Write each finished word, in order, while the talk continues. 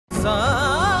आप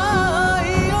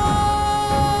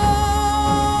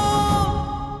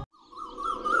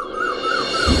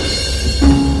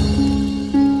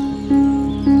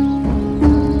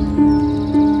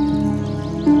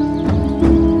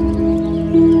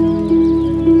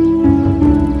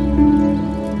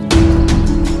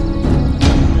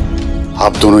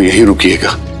दोनों यहीं रुकिएगा,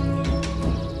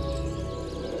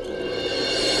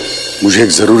 मुझे एक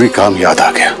जरूरी काम याद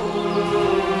आ गया।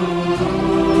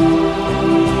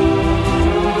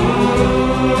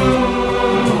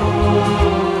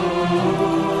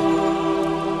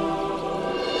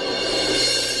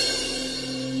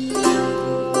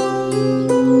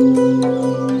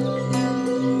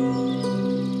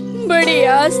 बड़ी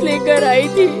आस लेकर आई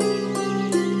थी,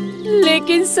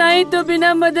 लेकिन साईं तो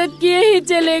बिना मदद किए ही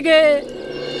चले गए।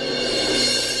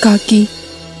 काकी,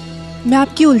 मैं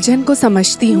आपकी उलझन को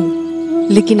समझती हूँ,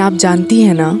 लेकिन आप जानती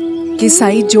हैं ना कि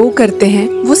साईं जो करते हैं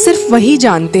वो सिर्फ वही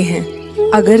जानते हैं।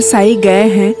 अगर साईं गए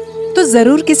हैं तो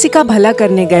जरूर किसी का भला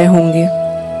करने गए होंगे।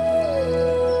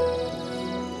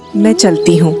 मैं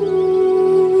चलती हूँ।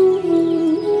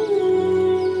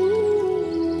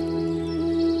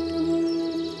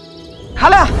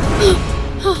 खाला,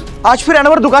 आज फिर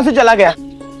अनवर दुकान से चला गया।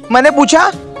 मैंने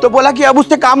पूछा तो बोला कि अब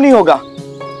उससे काम नहीं होगा।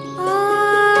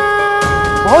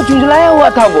 बहुत झुंझलाया हुआ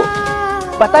था वो,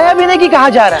 बताया भी नहीं कि कहाँ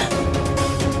जा रहा है।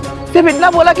 सिर्फ इतना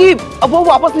बोला कि अब वो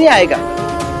वापस नहीं आएगा।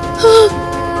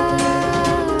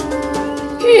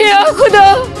 या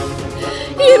खुदा,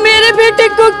 ये मेरे बेटे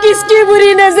को किसकी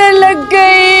बुरी नजर लग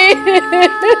गई।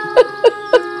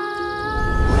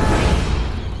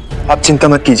 आप चिंता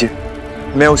मत कीजिए,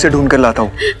 मैं उसे ढूंढ कर लाता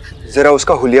हूँ। जरा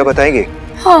उसका हुलिया बताएंगे?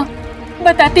 हाँ,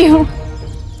 बताती हूँ।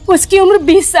 उसकी उम्र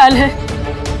 20 साल है,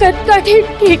 कद का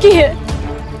ठीक ही है,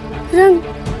 रंग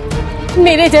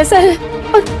मेरे जैसा है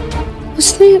और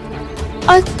उसने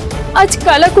आज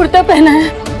काला कुर्ता पहना है।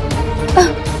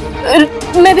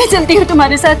 मैं भी चलती हूँ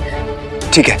तुम्हारे साथ।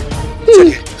 ठीक है,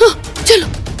 चलिए। चलो।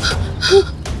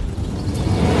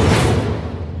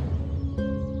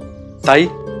 साई,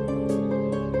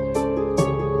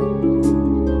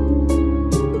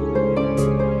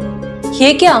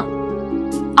 ये क्या?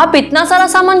 आप इतना सारा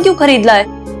सामान क्यों खरीद लाए?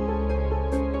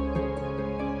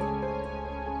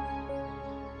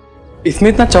 इसमें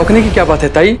इतना चौंकने की क्या बात है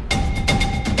ताई?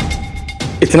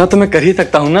 इतना तो मैं कर ही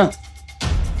सकता हूं ना।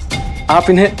 आप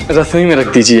इन्हें रसोई में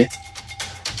रख दीजिए।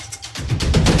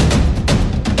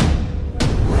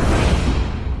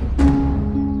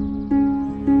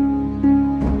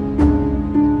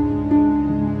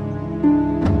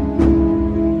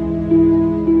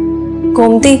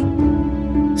 गोमती,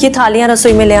 ये थालियां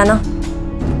रसोई में ले आना।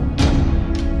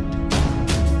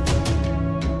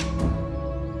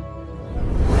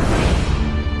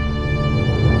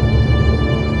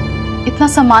 इतना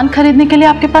सामान खरीदने के लिए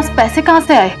आपके पास पैसे कहां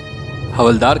से आए?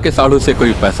 हवलदार के साड़ू से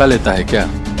कोई पैसा लेता है क्या?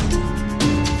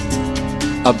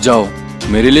 अब जाओ,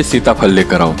 मेरे लिए सीताफल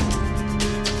लेकर आओ।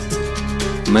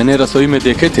 मैंने रसोई में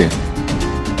देखे थे।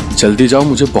 जल्दी जाओ,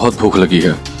 मुझे बहुत भूख लगी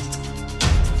है।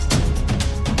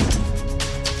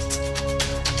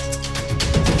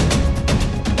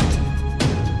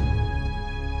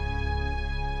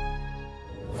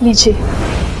 लीजिए।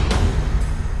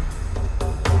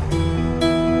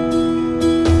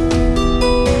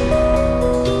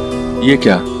 ये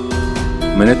क्या?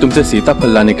 मैंने तुमसे सीताफल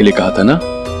लाने के लिए कहा था ना?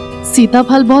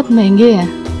 सीताफल बहुत महंगे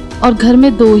हैं और घर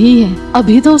में 2 ही हैं।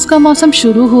 अभी तो उसका मौसम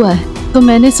शुरू हुआ है, तो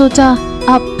मैंने सोचा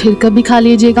आप फिर कभी खा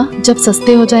लीजिएगा जब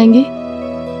सस्ते हो जाएंगे।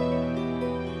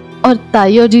 और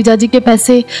ताई और जीजाजी के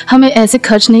पैसे हमें ऐसे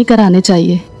खर्च नहीं कराने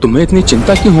चाहिए। तुम्हें इतनी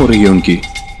चिंता क्यों हो रही है उनकी?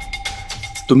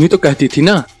 तुम ही तो कहती थी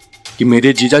ना कि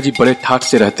मेरे जीजाजी बड़े ठाठ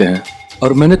से रहते हैं,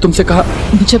 और मैंने तुमसे कहा।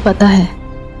 मुझे पता है,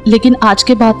 लेकिन आज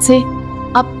के बाद से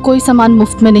आप कोई सामान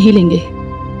मुफ्त में नहीं लेंगे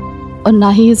और ना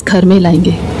ही इस घर में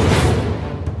लाएंगे।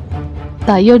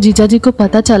 ताई और जीजाजी को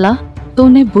पता चला तो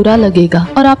उन्हें बुरा लगेगा,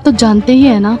 और आप तो जानते ही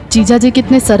हैं ना जीजाजी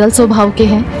कितने सरल स्वभाव के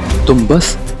हैं। तुम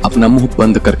बस अपना मुंह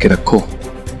बंद करके रखो।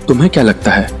 तुम्हें क्या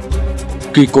लगता है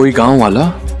कि कोई गांव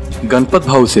वाला गणपत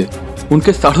भाऊ से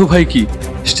उनके साढ़ू भाई की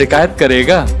शिकायत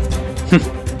करेगा?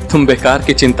 तुम बेकार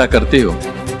की चिंता करते हो।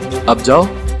 अब जाओ,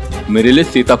 मेरे लिए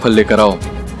सीताफल लेकर आओ,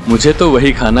 मुझे तो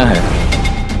वही खाना है।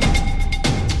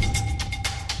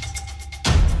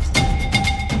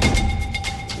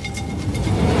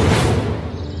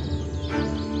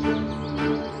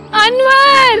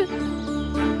 अनवर!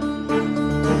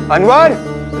 अनवर!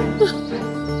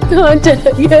 कहाँ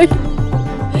चला गया?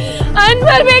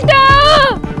 अनवर बेटा!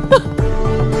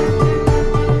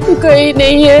 कोई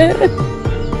नहीं है।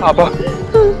 आपा,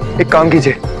 एक काम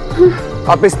कीजिए,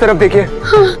 आप इस तरफ देखिए,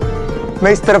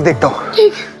 मैं इस तरफ देखता हूँ।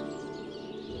 ठीक।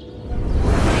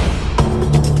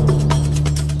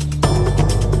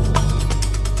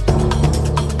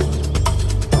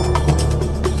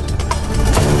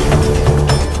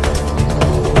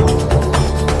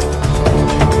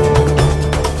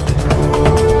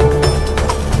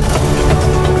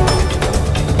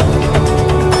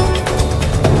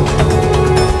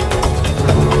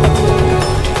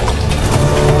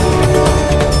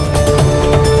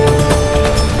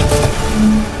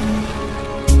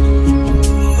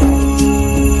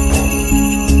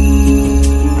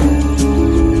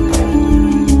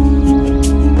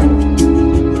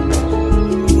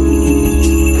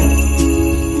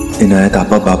 इनायत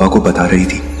आपा बाबा को बता रही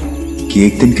थी कि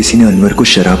एक दिन किसी ने अनवर को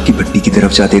शराब की भट्टी की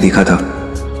तरफ जाते देखा था।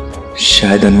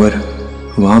 शायद अनवर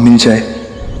वहां मिल जाए।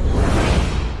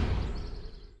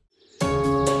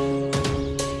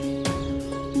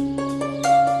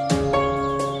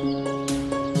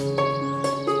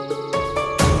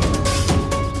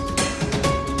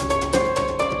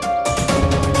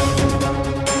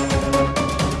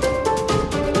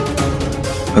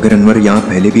 अगर अनवर यहां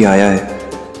पहले भी आया है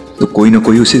तो कोई ना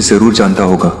कोई उसे जरूर जानता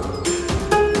होगा।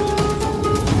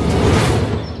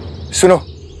 सुनो,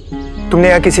 तुमने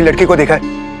यहाँ किसी लड़की को देखा है?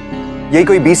 यही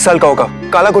कोई 20 साल का होगा,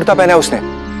 काला कुर्ता पहना है उसने।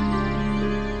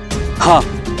 हाँ,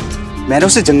 मैंने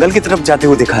उसे जंगल की तरफ जाते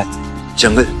हुए देखा है।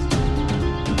 जंगल?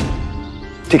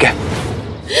 ठीक है।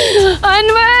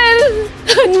 अनवर,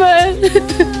 अनवर।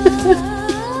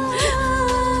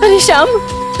 अरे श्याम,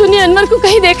 तूने अनवर को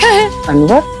कहीं देखा है?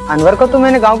 अनवर? अनवर को तो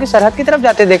मैंने गांव की सरहद की तरफ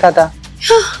जाते देखा था।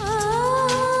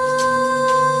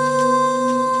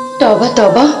 तौबा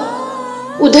तौबा,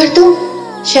 उधर तो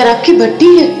शराब की भट्टी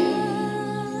है।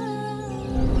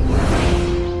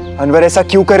 अनवर, ऐसा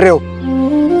क्यों कर रहे हो?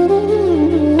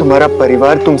 तुम्हारा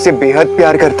परिवार तुमसे बेहद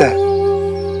प्यार करता है।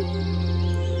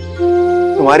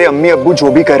 तुम्हारे अम्मी अब्बू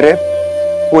जो भी कर रहे हैं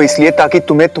वो इसलिए ताकि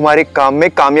तुम्हें तुम्हारे काम में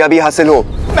कामयाबी हासिल हो।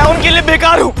 मैं उनके लिए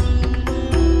बेकार हूं।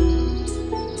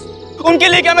 उनके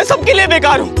लिए क्या, मैं सबके लिए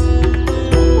बेकार हूं।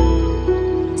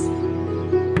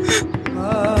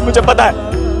 मुझे पता है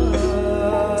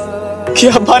कि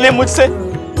अब्बा ने मुझसे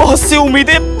बहुत सी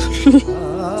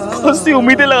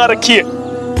उम्मीदें लगा रखी है,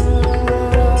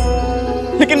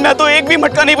 लेकिन मैं तो एक भी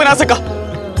मटका नहीं बना सका।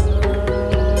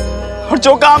 और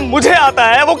जो काम मुझे आता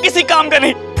है वो किसी काम का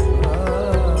नहीं।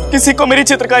 किसी को मेरी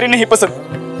चित्रकारी नहीं पसंद।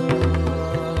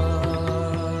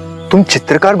 तुम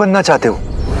चित्रकार बनना चाहते हो?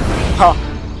 हाँ,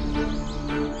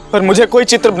 पर मुझे कोई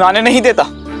चित्र बनाने नहीं देता,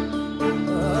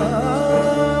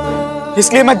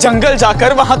 इसलिए मैं जंगल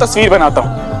जाकर वहां तस्वीर बनाता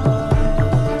हूं।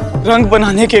 रंग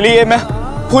बनाने के लिए मैं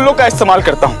फूलों का इस्तेमाल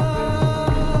करता हूं।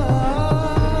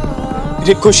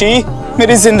 मेरी खुशी,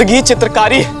 मेरी जिंदगी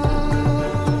चित्रकारी है।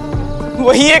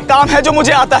 वही एक काम है जो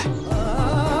मुझे आता है।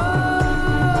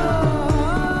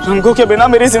 रंगों के बिना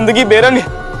मेरी जिंदगी बेरंग है।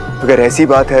 अगर ऐसी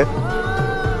बात है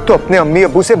तो अपने अम्मी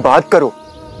अब्बू से बात करो,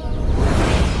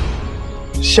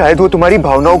 शायद वो तुम्हारी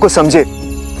भावनाओं को समझे।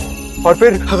 और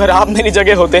फिर अगर आप मेरी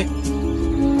जगह होते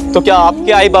तो क्या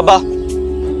आपके आई बाबा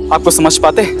आपको समझ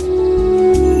पाते?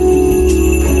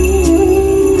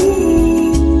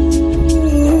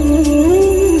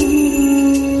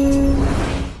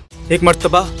 एक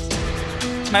मर्तबा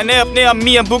मैंने अपने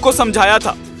अम्मी अब्बू को समझाया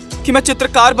था कि मैं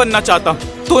चित्रकार बनना चाहता हूं,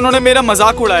 तो उन्होंने मेरा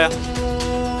मजाक उड़ाया।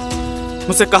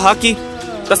 मुझसे कहा कि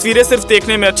तस्वीरें सिर्फ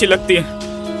देखने में अच्छी लगती हैं,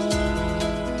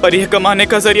 पर यह कमाने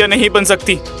का जरिया नहीं बन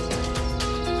सकती।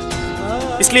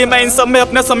 इसलिए मैं इन सब में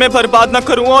अपना समय बर्बाद न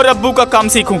करूं और अब्बू का काम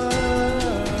सीखूं।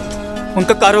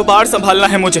 उनका कारोबार संभालना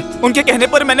है मुझे। उनके कहने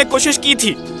पर मैंने कोशिश की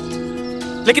थी,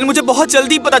 लेकिन मुझे बहुत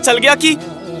जल्दी पता चल गया कि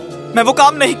मैं वो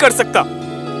काम नहीं कर सकता।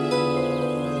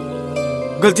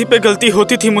 गलती पे गलती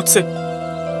होती थी मुझसे,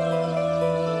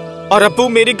 और अब्बू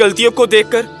मेरी गलतियों को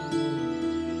देखकर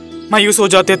मायूस हो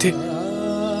जाते थे,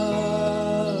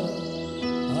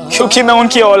 क्योंकि मैं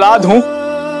उनकी औलाद हूं।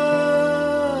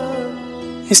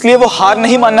 इसलिए वो हार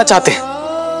नहीं मानना चाहते,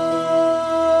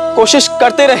 कोशिश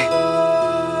करते रहे,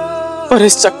 पर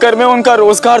इस चक्कर में उनका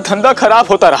रोजगार धंधा खराब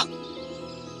होता रहा।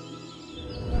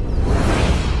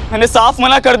 मैंने साफ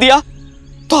मना कर दिया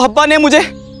तो अब्बा ने मुझे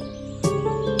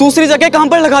दूसरी जगह काम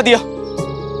पर लगा दिया।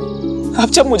 अब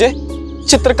जब मुझे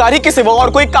चित्रकारी के सिवा और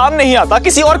कोई काम नहीं आता,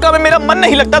 किसी और काम में मेरा मन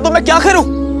नहीं लगता, तो मैं क्या करूं?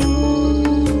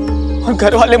 और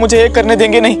घर वाले मुझे ये करने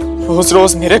देंगे नहीं। रोज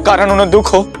रोज मेरे कारण उन्हें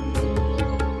दुख हो,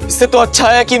 इससे तो अच्छा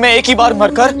है कि मैं एक ही बार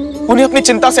मरकर उन्हें अपनी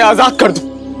चिंता से आजाद कर दूं।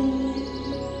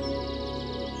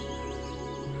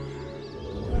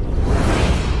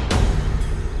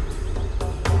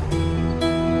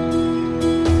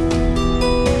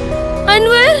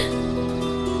 अनवर,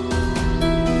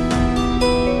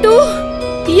 तू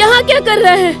यहाँ क्या कर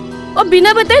रहा है? और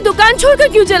बिना बताए दुकान छोड़कर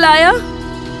क्यों चला आया?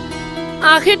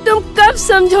 आखिर तुम कब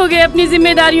समझोगे अपनी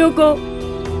जिम्मेदारियों को?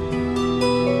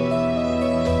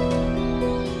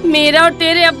 मेरा और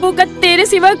तेरे अब्बू का तेरे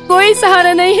सिवा कोई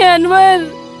सहारा नहीं है अनवर।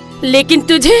 लेकिन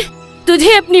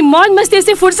तुझे अपनी मौज मस्ती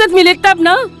से फुर्सत मिले तब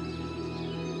ना।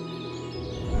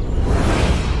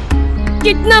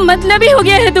 कितना मतलबी हो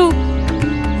गया है तू।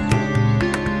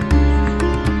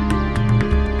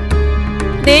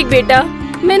 देख बेटा,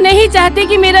 मैं नहीं चाहती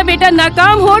कि मेरा बेटा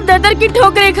नाकाम हो और दर-दर की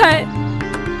ठोकरें खाए।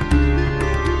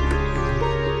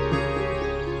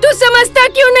 तू समझता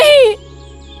क्यों नहीं?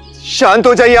 शांत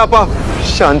हो जाइए आपा,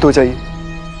 शांत हो जाइए।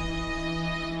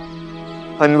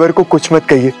 अनवर को कुछ मत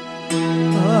कहिए,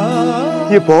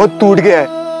 ये बहुत टूट गया है,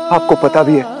 आपको पता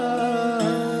भी है।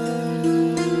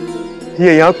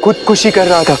 ये यहाँ खुदकुशी कर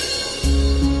रहा था।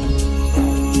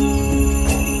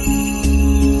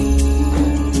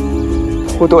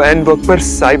 वो तो एन वक्त पर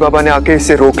साईं बाबा ने आके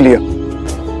इसे रोक लिया।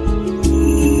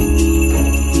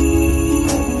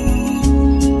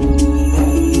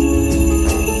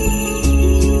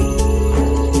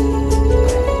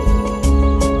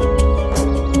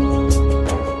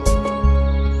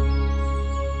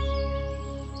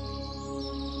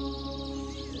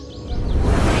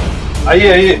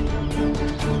 आइए आइए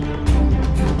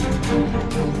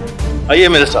आइए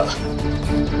मेरे साथ।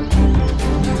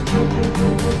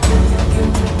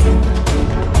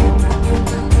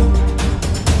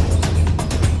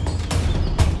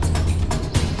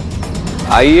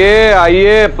 आइए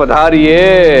आइए,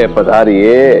 पधारिए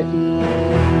पधारिए।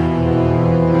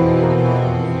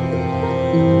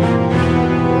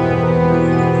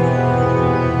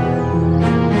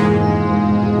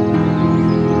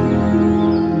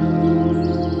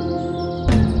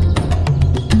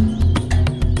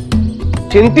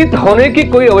 चिंतित होने की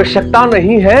कोई आवश्यकता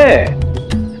नहीं है।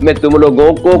 मैं तुम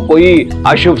लोगों को कोई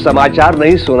अशुभ समाचार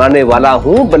नहीं सुनाने वाला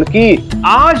हूं, बल्कि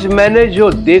आज मैंने जो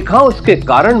देखा उसके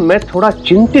कारण मैं थोड़ा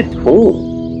चिंतित हूं।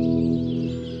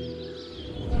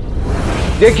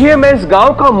 देखिए, मैं इस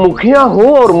गांव का मुखिया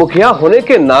हूं और मुखिया होने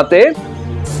के नाते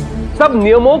सब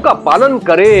नियमों का पालन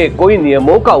करे, कोई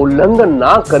नियमों का उल्लंघन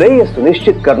ना करे, यह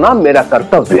सुनिश्चित करना मेरा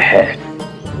कर्तव्य है।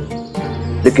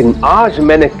 लेकिन आज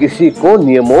मैंने किसी को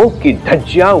नियमों की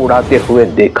धज्जियां उड़ाते हुए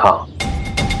देखा।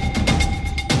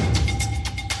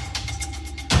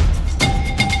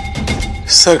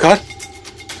 सरकार,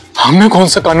 हमने कौन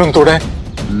सा कानून तोड़ा है?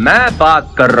 मैं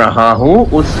बात कर रहा हूं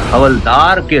उस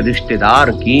हवलदार के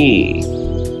रिश्तेदार की।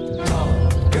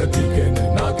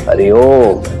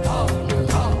 हरिओम।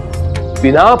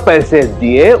 बिना पैसे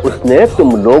दिए उसने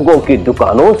तुम लोगों की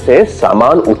दुकानों से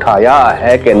सामान उठाया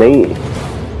है कि नहीं?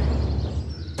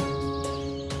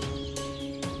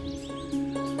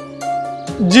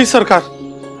 जी सरकार।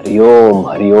 हरिओम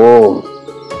हरिओम।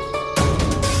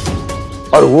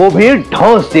 और वो भी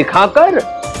ढोंस दिखाकर,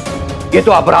 ये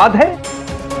तो अपराध है।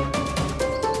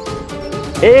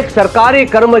 एक सरकारी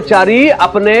कर्मचारी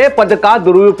अपने पद का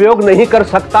दुरुपयोग नहीं कर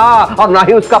सकता, और ना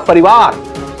ही उसका परिवार।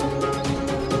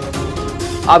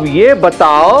 अब ये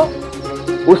बताओ,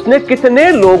 उसने कितने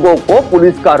लोगों को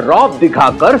पुलिस का रौब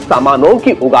दिखाकर सामानों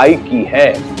की उगाई की है?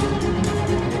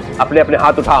 अपने अपने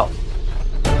हाथ उठाओ।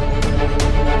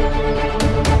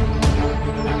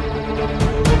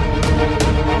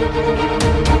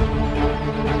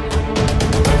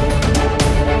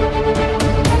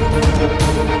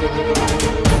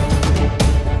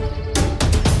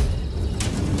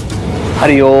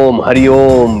 हरिओम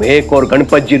हरिओम। एक और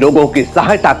गणपत जी लोगों की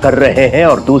सहायता कर रहे हैं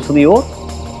और दूसरी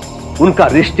ओर उनका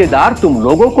रिश्तेदार तुम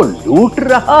लोगों को लूट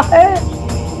रहा है।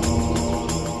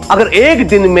 अगर एक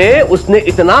दिन में उसने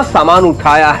इतना सामान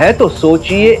उठाया है तो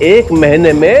सोचिए एक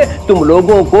महीने में तुम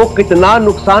लोगों को कितना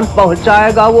नुकसान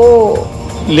पहुंचाएगा वो।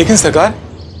 लेकिन सरकार,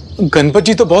 गणपत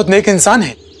जी तो बहुत नेक इंसान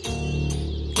है।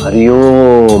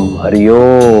 हरिओम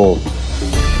हरिओम।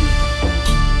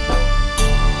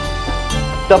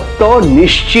 तब तो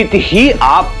निश्चित ही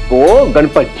आपको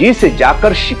गणपत जी से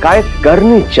जाकर शिकायत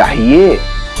करनी चाहिए।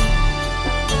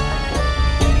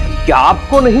 क्या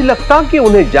आपको नहीं लगता कि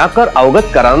उन्हें जाकर अवगत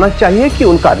कराना चाहिए कि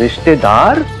उनका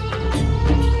रिश्तेदार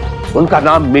उनका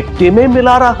नाम मिट्टी में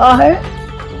मिला रहा है?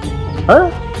 हाँ?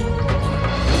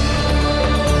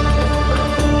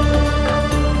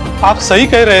 आप सही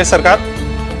कह रहे हैं सरकार,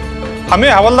 हमें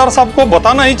हवलदार साहब को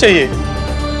बताना ही चाहिए।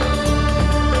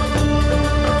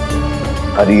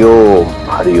 हरिओम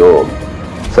हरिओम।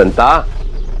 संता।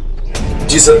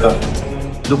 जी सरकार।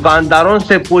 दुकानदारों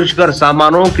से पूछकर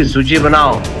सामानों की सूची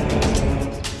बनाओ,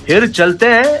 फिर चलते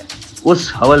हैं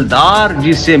उस हवलदार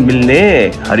जी से मिलने।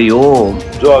 हरिओम।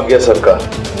 जो आज्ञा सरकार।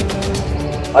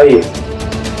 आइए।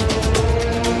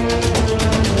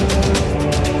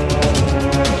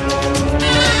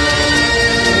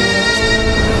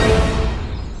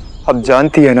 अब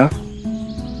जानती है ना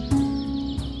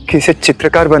कि इसे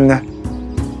चित्रकार बनना है,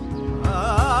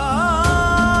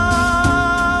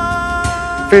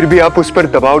 फिर भी आप उस पर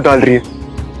दबाव डाल रही है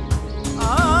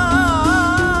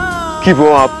कि वो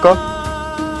आपका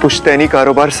पुश्तैनी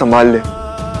कारोबार संभाल ले।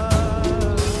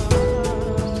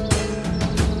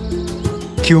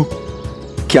 क्यों?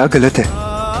 क्या गलत है?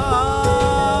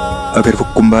 अगर वो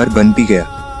कुंभार बन भी गया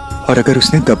और अगर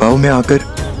उसने दबाव में आकर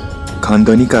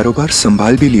खानदानी कारोबार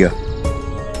संभाल भी लिया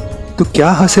तो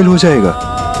क्या हासिल हो जाएगा?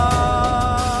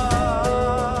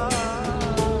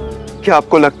 क्या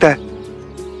आपको लगता है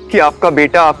कि आपका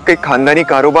बेटा आपके खानदानी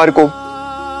कारोबार को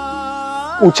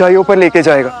ऊंचाइयों पर लेके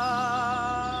जाएगा,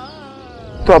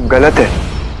 तो आप गलत है।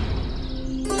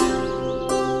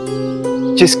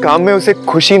 जिस काम में उसे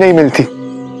खुशी नहीं मिलती,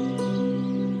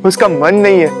 उसका मन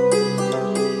नहीं है,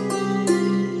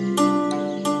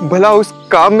 भला उस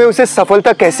काम में उसे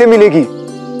सफलता कैसे मिलेगी?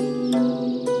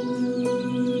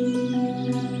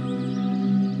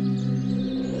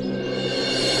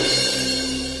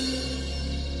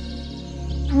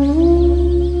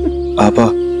 पापा,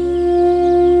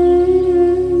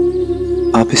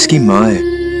 आप इसकी माँ है।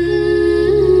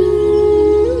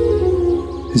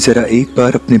 जरा एक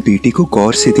बार अपने बेटी को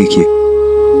गौर से देखिए।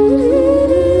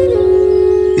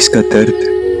 इसका दर्द,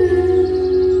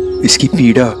 इसकी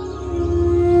पीड़ा,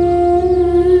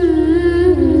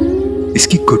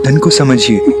 इसकी घुटन को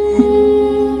समझिए।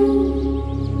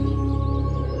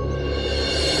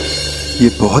 ये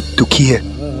बहुत दुखी है,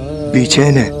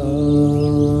 बेचैन है।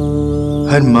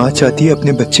 हर माँ चाहती है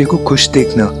अपने बच्चे को खुश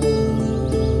देखना।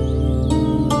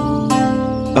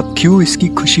 अब क्यों इसकी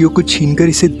खुशियों को छीनकर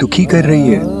इसे दुखी कर रही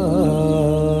है?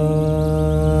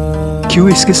 क्यों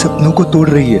इसके सपनों को तोड़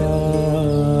रही है?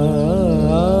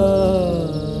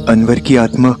 अनवर की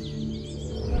आत्मा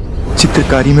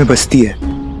चित्रकारी में बसती है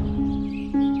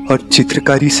और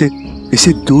चित्रकारी से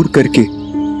इसे दूर करके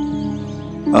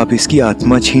आप इसकी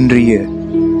आत्मा छीन रही है।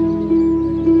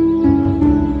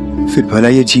 फिर भला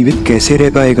ये जीवित कैसे रह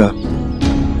पाएगा?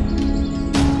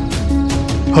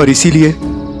 और इसीलिए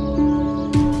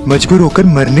मजबूर होकर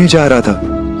मरने जा रहा था।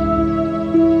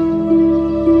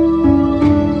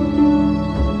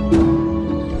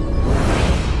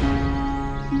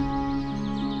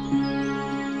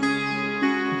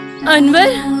 अनवर,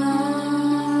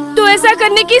 तू ऐसा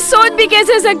करने की सोच भी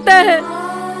कैसे सकता है?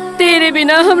 तेरे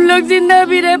बिना हम लोग जिंदा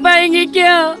भी रह पाएंगे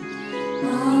क्या?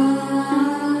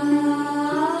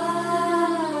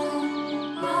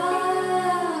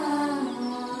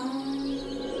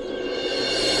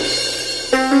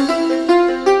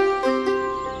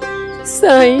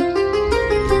 साईं,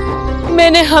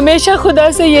 मैंने हमेशा खुदा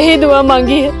से यही दुआ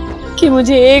मांगी है कि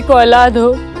मुझे एक औलाद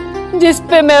हो जिस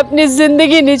पे मैं अपनी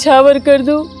जिंदगी निछावर कर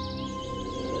दूं।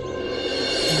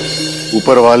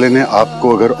 ऊपर वाले ने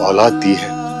आपको अगर औलाद दी है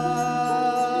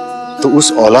तो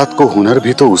उस औलाद को हुनर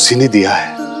भी तो उसी ने दिया है।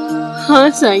 हाँ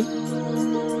साईं।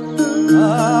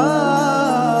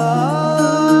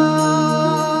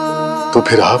 तो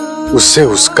फिर आप उससे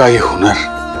उसका ये हुनर,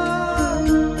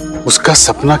 उसका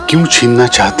सपना क्यों छीनना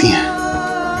चाहती हैं?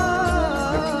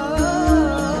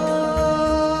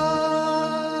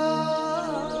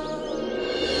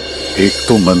 एक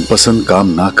तो मनपसंद काम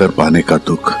ना कर पाने का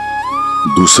दुख,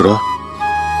 दूसरा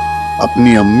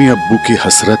अपनी अम्मी अब्बू की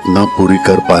हसरत ना पूरी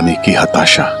कर पाने की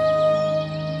हताशा।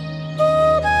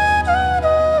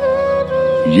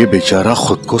 ये बेचारा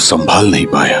खुद को संभाल नहीं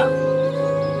पाया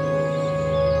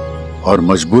और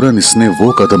मजबूरन इसने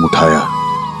वो कदम उठाया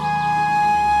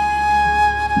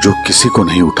जो किसी को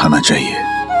नहीं उठाना चाहिए।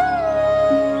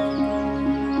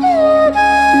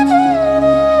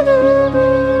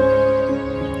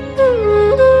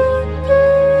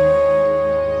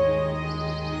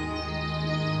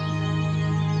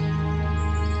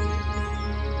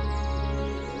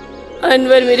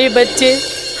 अनवर मेरे बच्चे,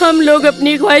 हम लोग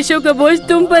अपनी ख्वाहिशों का बोझ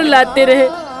तुम पर लाते रहे।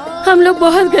 हम लोग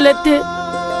बहुत गलत थे,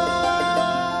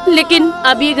 लेकिन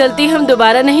अब ये गलती हम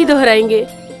दोबारा नहीं दोहराएंगे।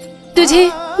 तुझे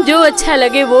जो अच्छा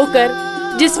लगे वो कर,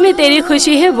 जिसमें तेरी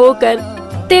खुशी है वो कर।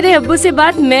 तेरे अब्बू से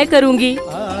बात मैं करूंगी।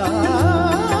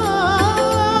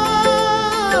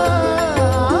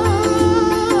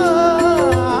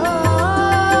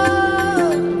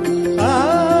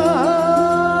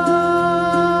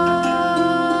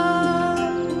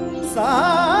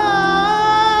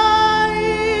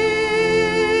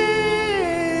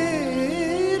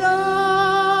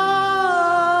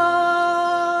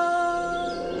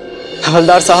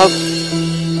 हवलदार साहब,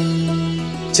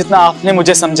 जितना आपने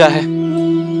मुझे समझा है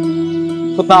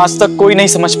उतना आज तक कोई नहीं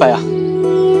समझ पाया।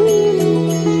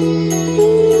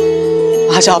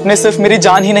 आज आपने सिर्फ मेरी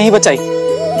जान ही नहीं बचाई,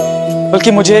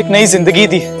 बल्कि मुझे एक नई जिंदगी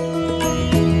दी।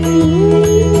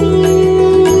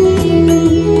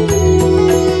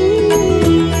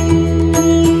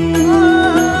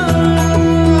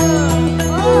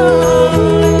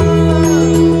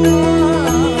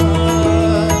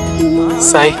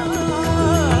 साई,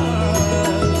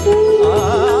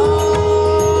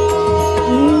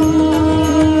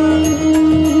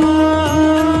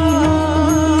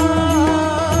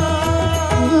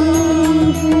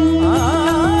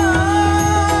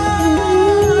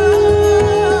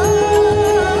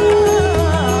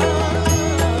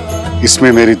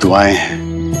 इसमें मेरी दुआएं हैं,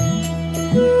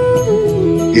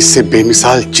 इससे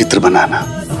बेमिसाल चित्र बनाना।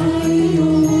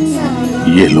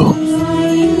 ये लो।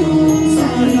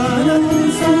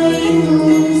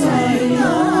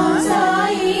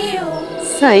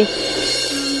 साई,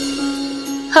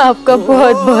 आपका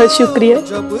बहुत बहुत शुक्रिया।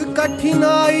 जब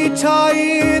कठिनाई छाई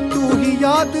तू ही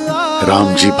याद आ,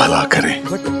 राम जी भला करें।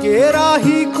 भटके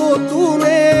राही को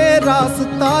तूने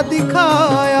रास्ता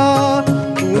दिखाया,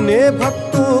 तूने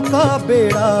भक्तों का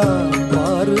बेड़ा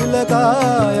पार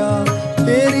लगाया।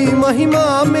 तेरी महिमा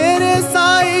मेरे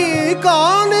साई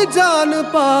कौन जान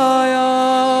पाया।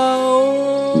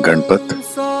 गणपत,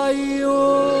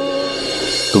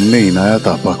 तुमने इनायत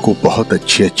आपा को बहुत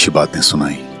अच्छी अच्छी बातें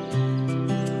सुनाई,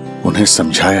 उन्हें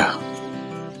समझाया,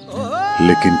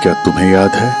 लेकिन क्या तुम्हें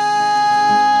याद है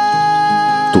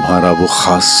तुम्हारा वो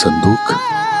खास संदूक?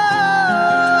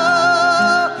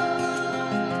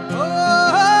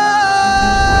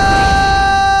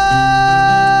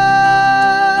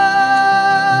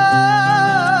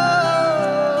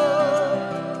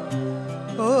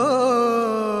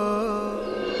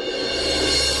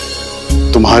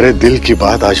 तुम्हारे दिल की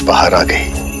बात आज बाहर आ गई।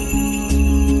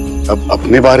 अब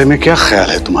अपने बारे में क्या ख्याल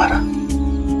है तुम्हारा?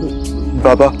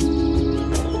 बाबा,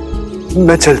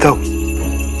 मैं चलता हूं,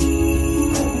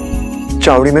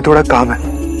 चावड़ी में थोड़ा काम है।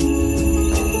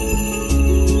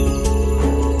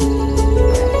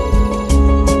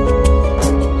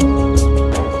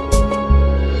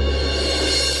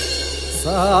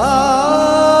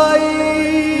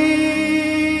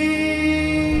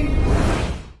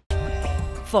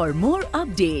 For more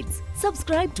updates,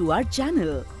 subscribe to our channel,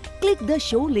 click the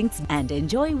show links and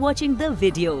enjoy watching the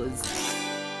videos.